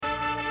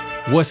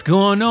What's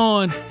going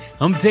on?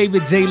 I'm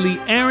David Daly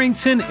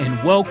Arrington,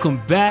 and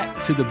welcome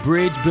back to the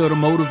Bridge Builder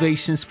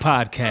Motivations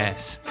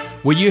Podcast,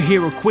 where you'll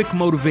hear a quick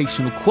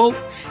motivational quote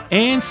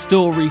and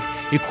story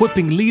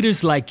equipping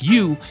leaders like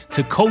you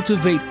to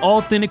cultivate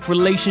authentic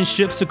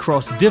relationships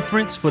across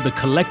difference for the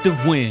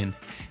collective win.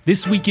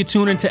 This week you're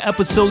tuning into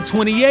episode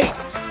 28,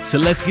 so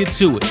let's get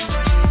to it.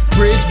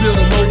 Bridge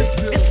Builder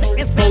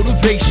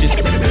Motivation.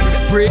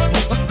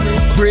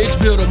 Bridge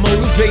Builder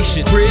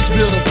Motivation. Bridge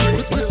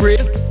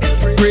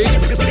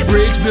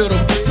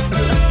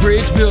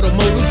Builder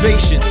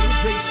Motivation.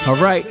 All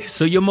right,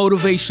 so your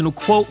motivational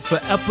quote for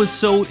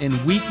episode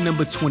and week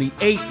number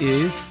 28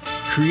 is,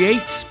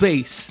 create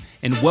space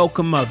and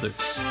welcome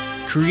others.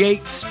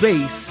 Create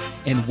space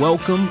and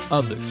welcome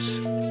others.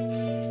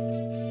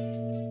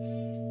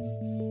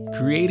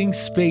 Creating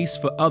space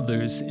for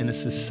others in a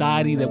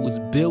society that was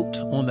built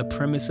on the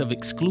premise of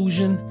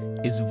exclusion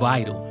is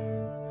vital.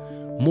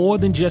 More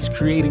than just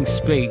creating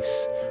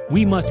space,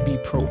 we must be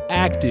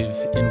proactive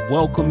in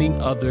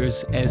welcoming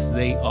others as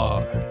they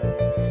are.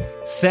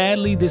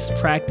 Sadly, this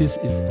practice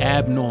is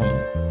abnormal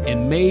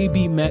and may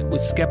be met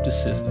with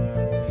skepticism,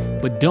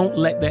 but don't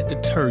let that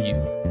deter you.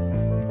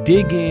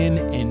 Dig in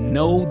and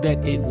know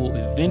that it will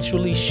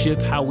eventually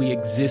shift how we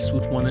exist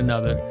with one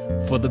another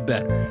for the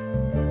better.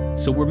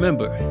 So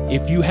remember,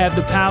 if you have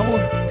the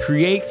power,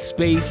 create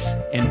space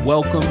and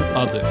welcome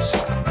others.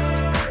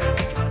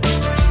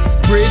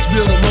 Bridge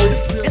Builder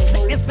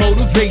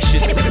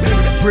Motivation.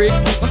 Bridge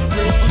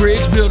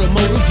Builder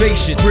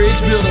Motivation.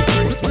 Bridge Builder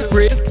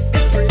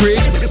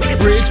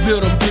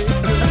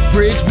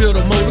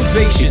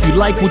Motivation. If you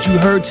like what you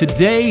heard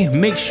today,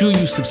 make sure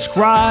you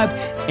subscribe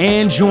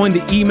and join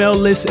the email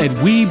list at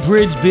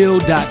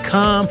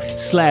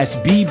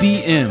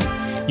webridgebuild.com/BBM.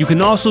 You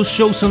can also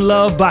show some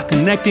love by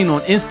connecting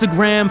on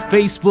Instagram,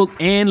 Facebook,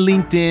 and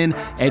LinkedIn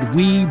at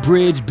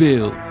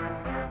WeBridgeBuild.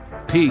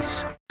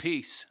 Peace.